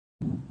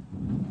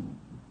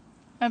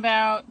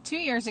About 2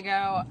 years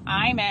ago,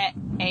 I met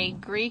a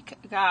Greek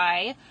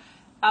guy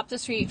up the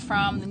street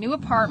from the new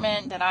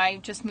apartment that I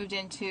just moved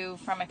into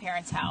from my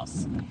parents'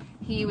 house.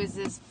 He was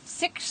this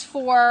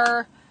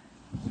 6'4",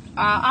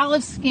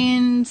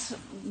 olive-skinned,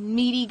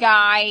 meaty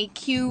guy,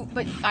 cute,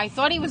 but I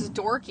thought he was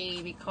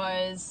dorky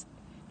because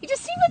he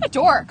just seemed like a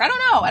dork. I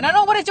don't know. And I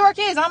don't know what a dork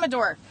is. I'm a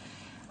dork.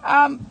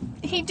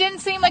 He didn't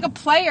seem like a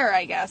player,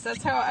 I guess.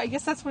 That's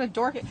what a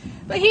dork is.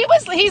 But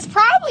he's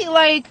probably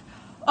like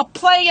a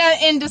player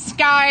in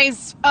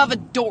disguise of a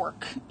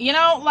dork. You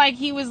know, like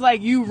he was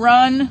like, you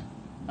run,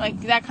 like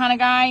that kind of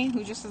guy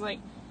who just is like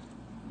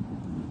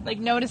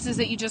notices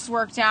that you just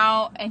worked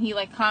out and he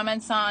like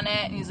comments on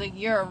it and he's like,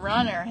 you're a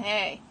runner,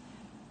 hey.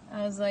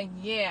 I was like,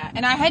 yeah.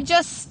 And I had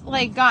just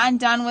like gotten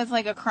done with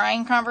like a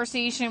crying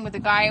conversation with the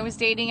guy I was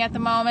dating at the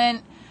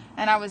moment,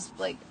 and I was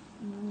like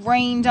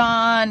rained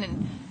on,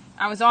 and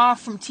I was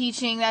off from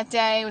teaching that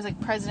day. It was like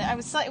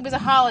it was a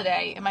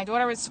holiday and my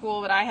daughter was at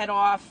school, but I had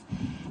off.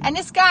 And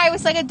this guy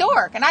was like a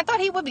dork, and I thought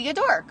he would be a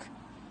dork.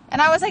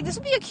 And I was like, this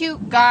would be a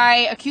cute guy,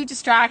 a cute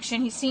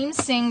distraction. He seems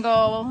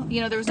single.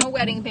 You know, there was no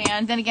wedding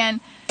band. Then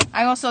again,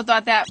 I also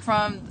thought that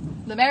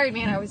from the married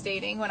man I was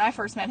dating when I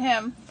first met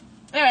him.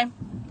 Anyway,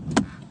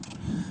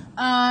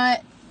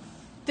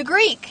 the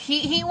Greek,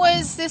 he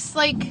was this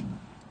like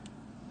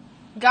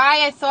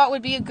guy I thought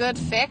would be a good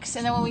fix.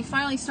 And then when we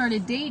finally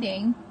started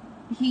dating,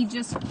 he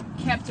just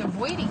kept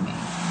avoiding me.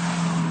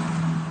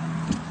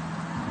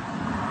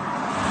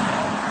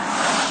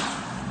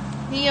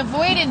 He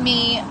avoided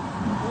me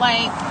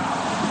like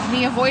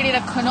he avoided a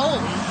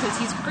cannoli because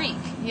he's Greek.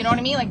 You know what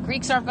I mean? Like,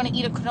 Greeks aren't going to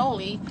eat a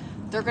cannoli.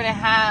 They're going to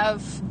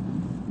have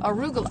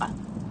arugula.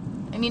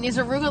 I mean, is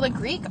arugula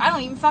Greek? I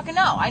don't even fucking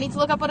know. I need to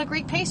look up what a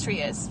Greek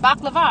pastry is.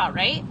 Baklava,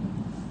 right?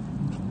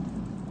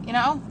 You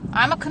know?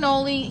 I'm a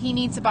cannoli. He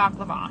needs a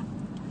baklava.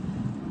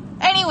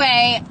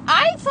 Anyway,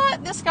 I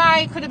thought this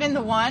guy could have been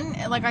the one.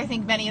 Like, I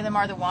think many of them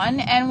are the one.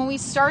 And when we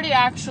started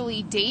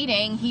actually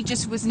dating, he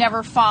just was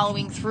never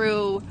following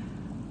through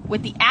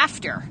with the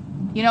after.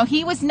 You know,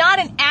 he was not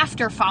an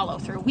after follow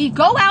through. We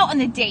go out on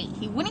the date.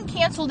 He wouldn't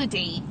cancel the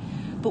date,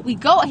 but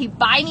he'd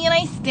buy me a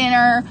nice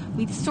dinner.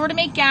 We'd sort of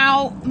make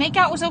out. Make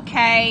out was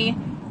okay.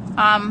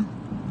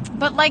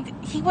 But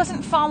like, he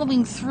wasn't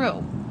following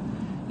through.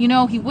 You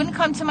know, he wouldn't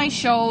come to my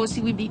shows.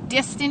 He would be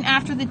distant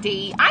after the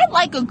date. I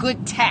like a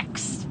good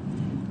text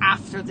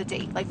after the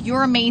date. Like,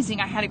 you're amazing.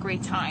 I had a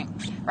great time.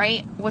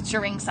 Right? What's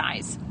your ring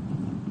size?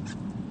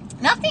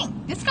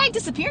 Nothing. This guy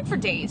disappeared for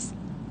days.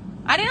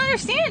 I didn't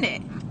understand it.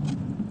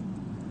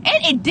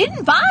 And it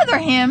didn't bother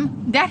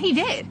him that he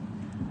did.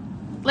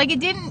 Like, it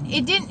didn't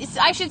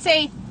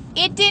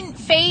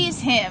faze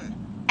him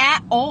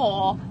at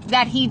all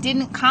that he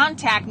didn't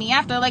contact me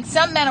after. Like,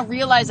 some men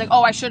realize, like,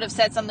 oh, I should have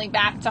said something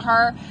back to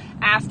her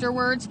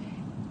afterwards.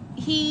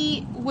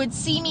 He would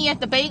see me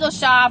at the bagel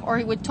shop, or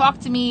he would talk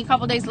to me a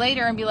couple days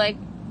later and be like,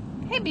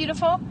 hey,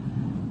 beautiful.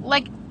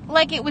 Like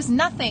it was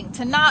nothing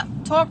to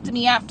not talk to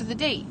me after the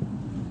date.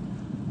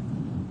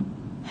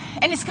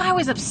 And this guy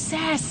was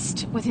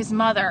obsessed with his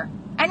mother.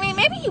 I mean,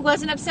 maybe he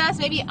wasn't obsessed.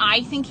 Maybe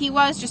I think he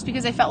was, just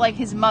because I felt like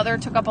his mother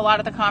took up a lot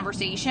of the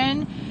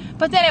conversation.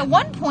 But then at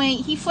one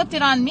point, he flipped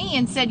it on me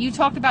and said, you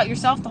talked about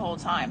yourself the whole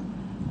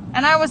time.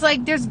 And I was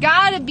like, there's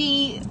got to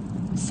be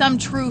some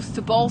truth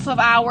to both of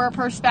our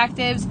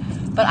perspectives,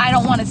 but I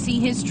don't want to see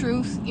his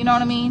truth. You know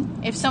what I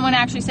mean? If someone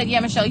actually said,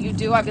 yeah, Michelle, you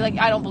do, I'd be like,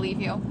 I don't believe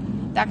you.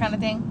 That kind of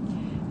thing.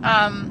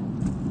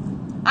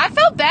 I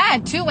felt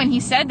bad, too, when he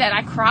said that.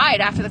 I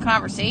cried after the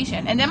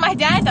conversation. And then my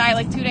dad died,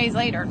 like, 2 days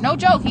later. No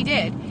joke, he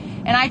did.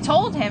 And I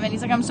told him, and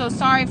he's like, I'm so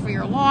sorry for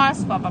your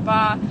loss, blah, blah,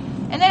 blah.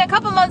 And then a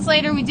couple months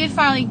later, we did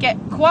finally get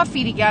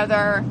coffee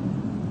together.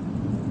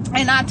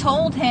 And I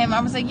told him, I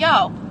was like,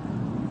 yo,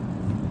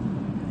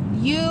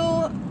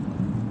 you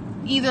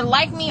either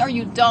like me or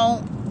you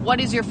don't. What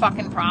is your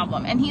fucking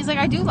problem? And he's like,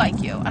 I do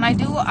like you. And I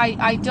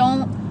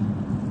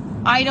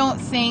don't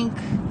think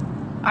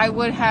I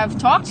would have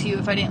talked to you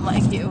if I didn't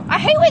like you. I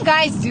hate when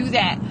guys do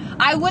that.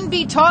 I wouldn't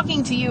be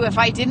talking to you if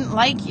I didn't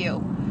like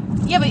you.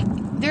 Yeah,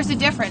 but there's a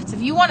difference.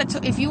 If you want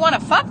to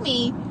fuck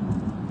me,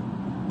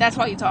 that's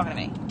why you're talking to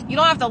me. You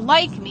don't have to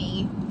like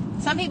me.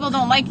 Some people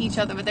don't like each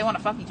other, but they want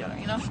to fuck each other,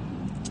 you know?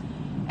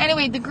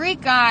 Anyway, the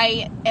Greek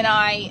guy and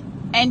I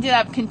ended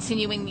up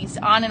continuing these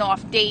on and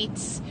off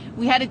dates.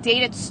 We had a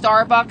date at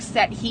Starbucks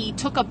that he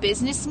took a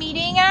business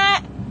meeting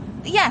at.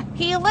 Yeah,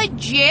 he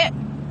legit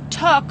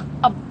took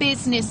a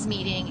business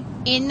meeting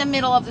in the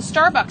middle of the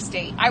Starbucks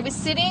date. I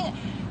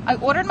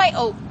ordered my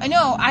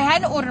I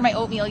hadn't ordered my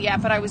oatmeal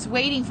yet, but I was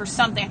waiting for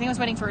something. I think I was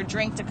waiting for a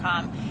drink to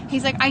come.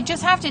 He's like, I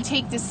just have to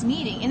take this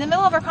meeting in the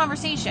middle of our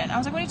conversation. I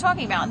was like, what are you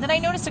talking about? And then I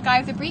noticed a guy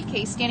with a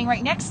briefcase standing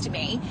right next to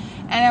me,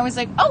 and I was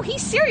like, oh,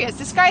 he's serious.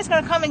 This guy's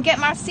going to come and get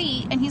my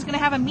seat, and he's going to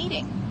have a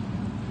meeting.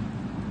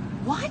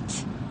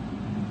 What?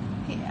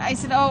 I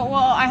said, oh, well,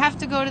 I have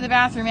to go to the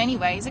bathroom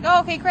anyway. He's like,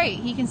 oh, okay, great.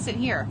 He can sit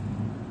here.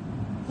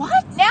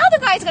 What? Now the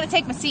guy's going to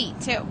take my seat,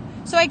 too.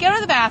 So I go to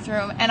the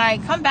bathroom, and I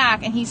come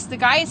back, and the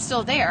guy is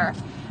still there.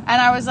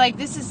 And I was like,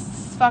 this is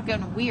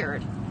fucking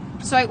weird.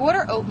 So I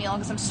order oatmeal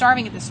because I'm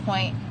starving at this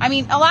point. I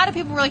mean, a lot of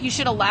people were like, you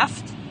should have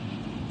left.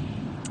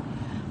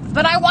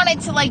 But I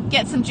wanted to, like,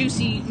 get some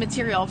juicy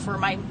material for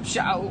my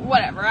show.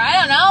 Whatever. I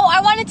don't know.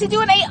 I wanted to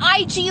do an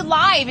IG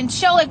live and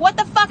show, like, what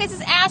the fuck is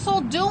this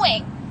asshole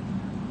doing?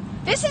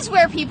 This is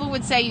where people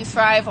would say you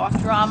thrive off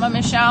drama,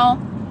 Michelle.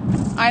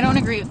 I don't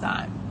agree with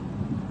that.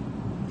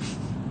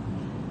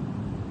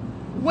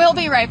 We'll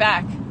be right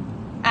back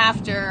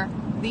after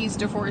these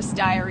Divorce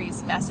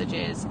Diaries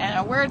messages and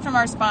a word from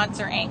our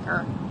sponsor,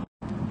 Anchor.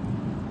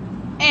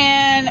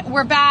 And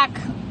we're back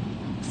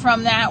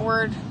from that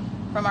word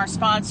from our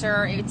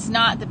sponsor. It's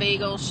not the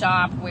bagel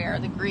shop where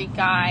the Greek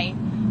guy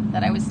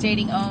that I was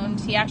dating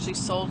owned. He actually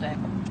sold it.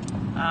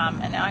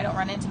 And now I don't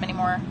run into him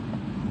anymore.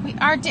 We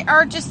are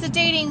just the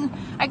dating.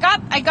 I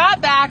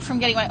got back from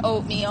getting my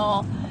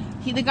oatmeal.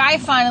 The guy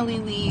finally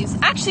leaves.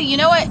 Actually, you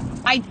know what?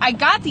 I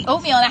got the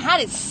oatmeal and I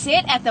had it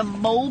sit at the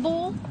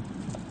mobile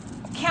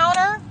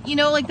counter. You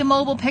know, like the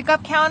mobile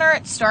pickup counter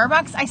at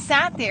Starbucks. I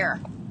sat there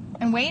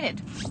and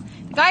waited.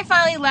 The guy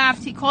finally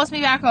left. He calls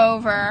me back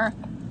over.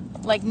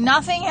 Like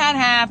nothing had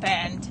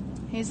happened.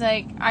 He's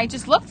like, I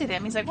just looked at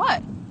him. He's like,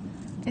 what?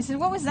 I said,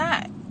 what was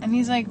that? And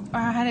he's like,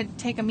 I had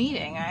to take a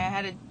meeting.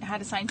 I had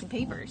to sign some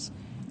papers.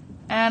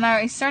 And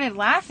I started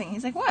laughing.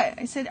 He's like, what?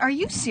 I said, are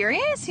you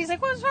serious? He's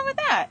like, what's wrong with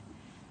that?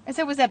 I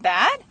said, was that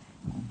bad?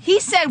 He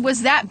said,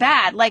 was that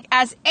bad? Like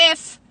as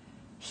if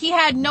he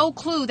had no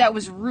clue that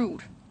was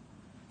rude.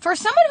 For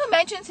someone who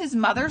mentions his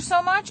mother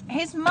so much,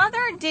 his mother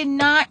did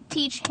not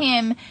teach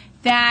him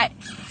that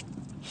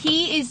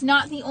he is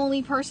not the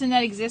only person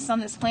that exists on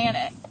this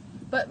planet.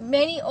 But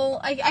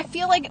I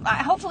feel like,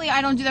 hopefully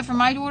I don't do that for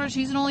my daughter.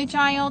 She's an only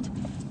child,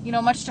 you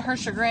know, much to her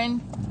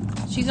chagrin.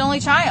 She's an only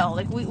child.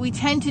 Like, we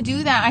tend to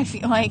do that, I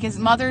feel like, as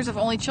mothers of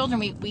only children.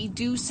 We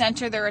do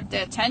center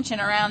the attention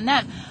around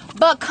them.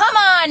 But come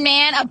on,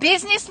 man. A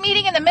business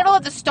meeting in the middle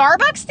of the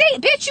Starbucks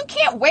date? Bitch, you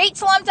can't wait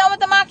till I'm done with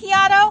the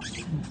macchiato?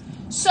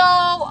 So,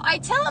 I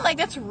tell him, like,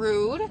 that's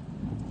rude.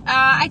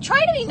 I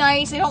try to be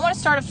nice. I don't want to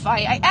start a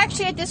fight. I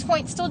actually, at this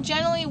point, still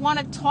generally want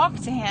to talk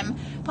to him.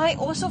 But I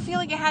also feel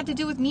like it had to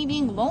do with me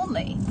being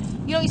lonely.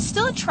 You know, he's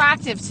still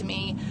attractive to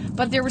me.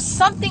 But there was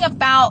something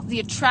about the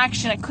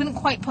attraction I couldn't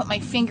quite put my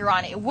finger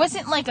on it. It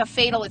wasn't like a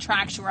fatal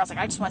attraction where I was like,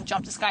 I just want to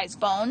jump this guy's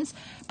bones.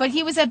 But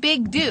he was a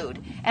big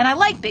dude. And I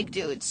like big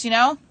dudes, you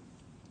know?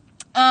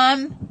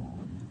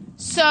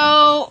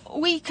 So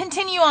we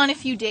continue on a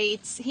few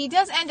dates. He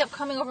does end up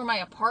coming over my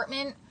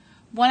apartment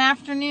one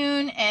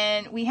afternoon,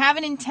 and we have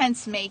an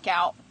intense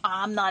makeout.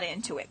 I'm not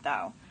into it,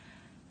 though.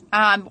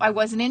 I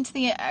wasn't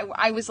into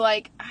I was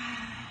like,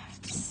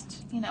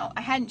 just, you know,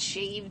 I hadn't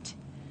shaved.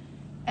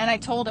 And I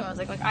told him, I was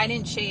like, I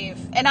didn't shave.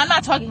 And I'm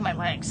not talking my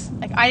legs.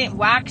 Like, I didn't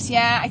wax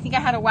yet. I think I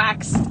had a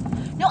wax.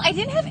 No, I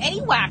didn't have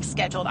any wax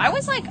scheduled. I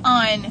was, like,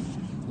 on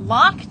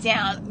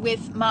lockdown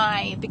with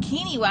my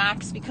bikini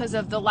wax because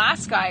of the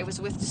last guy I was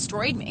with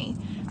destroyed me.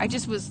 I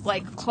just was,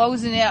 like,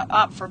 closing it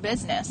up for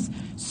business.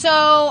 So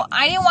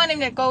I didn't want him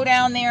to go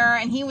down there,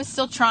 and he was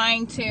still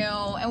trying to.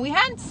 And we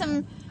had some,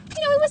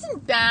 you know, it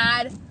wasn't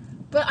bad,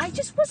 but I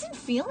just wasn't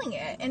feeling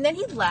it. And then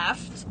he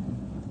left.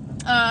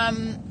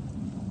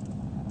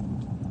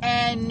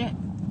 And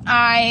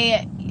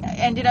I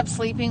ended up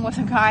sleeping with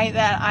a guy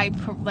that I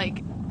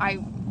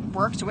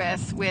worked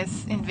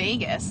with in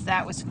Vegas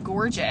that was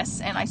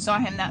gorgeous. And I saw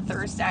him that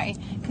Thursday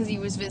because he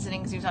was visiting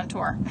because he was on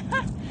tour.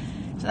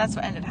 So that's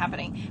what ended up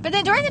happening. But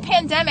then during the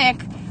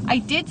pandemic, I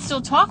did still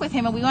talk with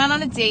him, and we went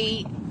on a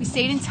date. We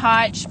stayed in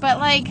touch. But,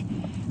 like,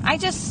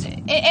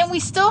 and we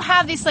still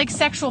have this, like,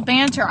 sexual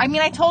banter. I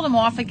mean, I told him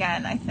off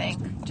again, I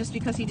think, just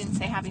because he didn't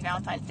say Happy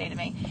Valentine's Day to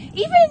me.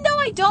 Even though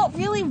I don't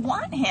really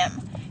want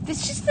him.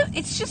 It's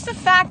just the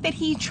fact that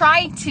he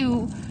tries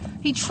to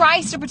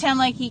pretend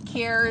like he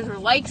cares or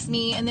likes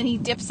me, and then he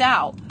dips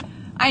out.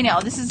 I know,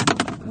 this is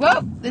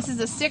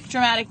a sick,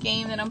 dramatic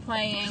game that I'm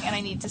playing, and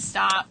I need to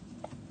stop.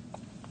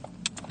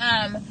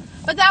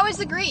 But that was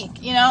the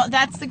Greek, you know,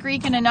 that's the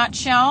Greek in a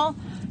nutshell.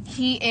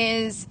 He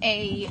is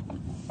a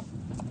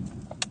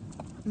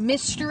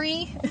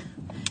mystery.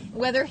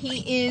 Whether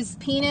his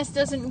penis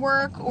doesn't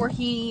work or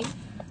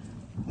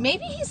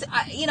maybe he's,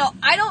 you know,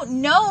 I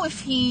don't know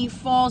if he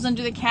falls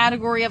under the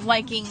category of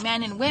liking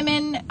men and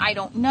women. I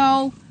don't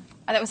know.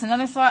 That was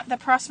another thought that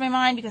crossed my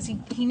mind because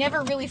he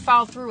never really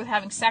followed through with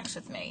having sex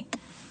with me.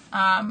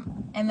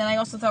 And then I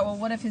also thought, well,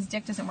 what if his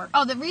dick doesn't work?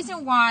 Oh, the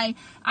reason why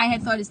I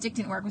had thought his dick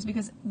didn't work was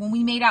because when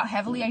we made out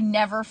heavily, I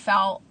never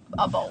felt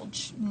a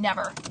bulge.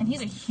 Never. And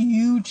he's a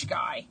huge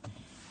guy.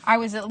 I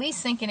was at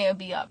least thinking it would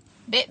be a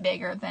bit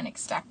bigger than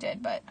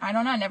expected, but I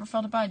don't know. I never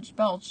felt a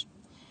bulge.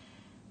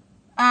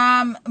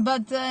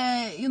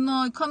 You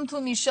know, come to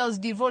Michelle's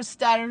Divorce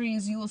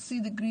Diaries, you will see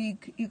the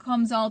Greek. He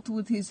comes out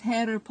with his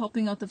hair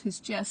popping out of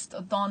his chest,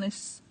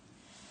 Adonis.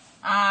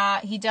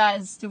 He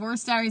does.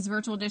 Divorce Diaries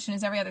Virtual Edition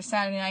is every other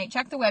Saturday night.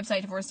 Check the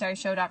website,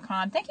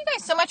 divorcediaryshow.com. Thank you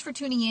guys so much for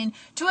tuning in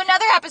to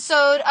another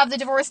episode of the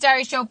Divorce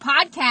Diary Show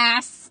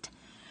podcast.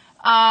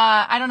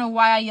 I don't know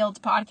why I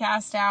yelled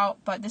podcast out,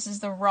 but this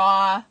is the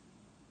raw,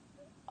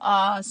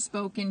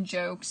 spoken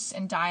jokes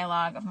and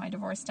dialogue of my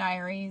divorce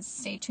diaries.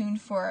 Stay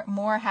tuned for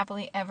more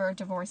Happily Ever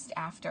Divorced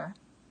After.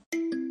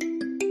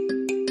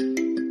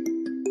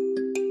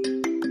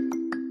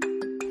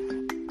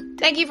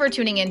 Thank you for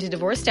tuning in to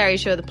Divorce Diary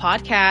Show, the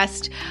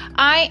podcast.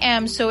 I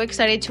am so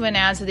excited to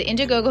announce that the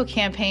Indiegogo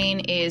campaign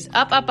is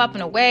up,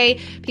 and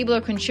away. People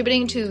are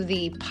contributing to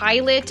the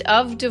pilot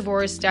of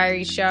Divorce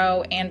Diary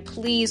Show, and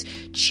please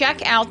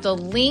check out the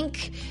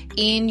link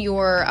in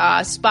your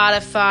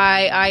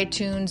Spotify,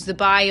 iTunes, the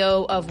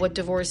bio of what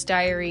Divorce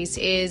Diaries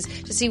is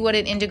to see what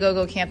an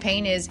Indiegogo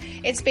campaign is.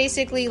 It's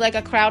basically like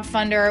a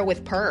crowdfunder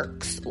with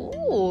perks.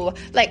 Ooh,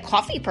 like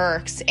coffee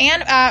perks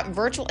and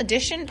virtual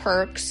edition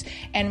perks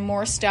and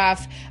more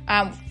stuff.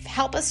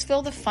 Help us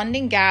fill the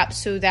funding gap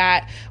so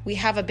that we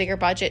have a bigger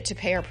budget to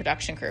pay our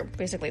production crew.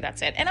 Basically,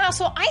 that's it. And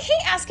also, I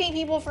hate asking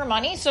people for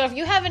money. So if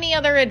you have any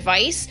other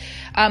advice,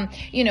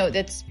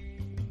 that's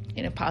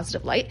in a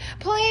positive light,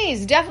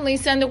 please definitely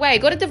send away.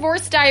 Go to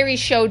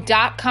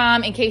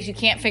divorcediaryshow.com in case you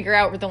can't figure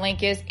out where the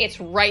link is. It's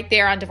right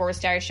there on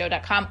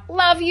divorcediaryshow.com.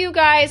 Love you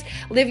guys.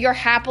 Live your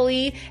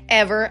happily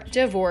ever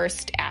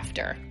divorced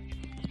after.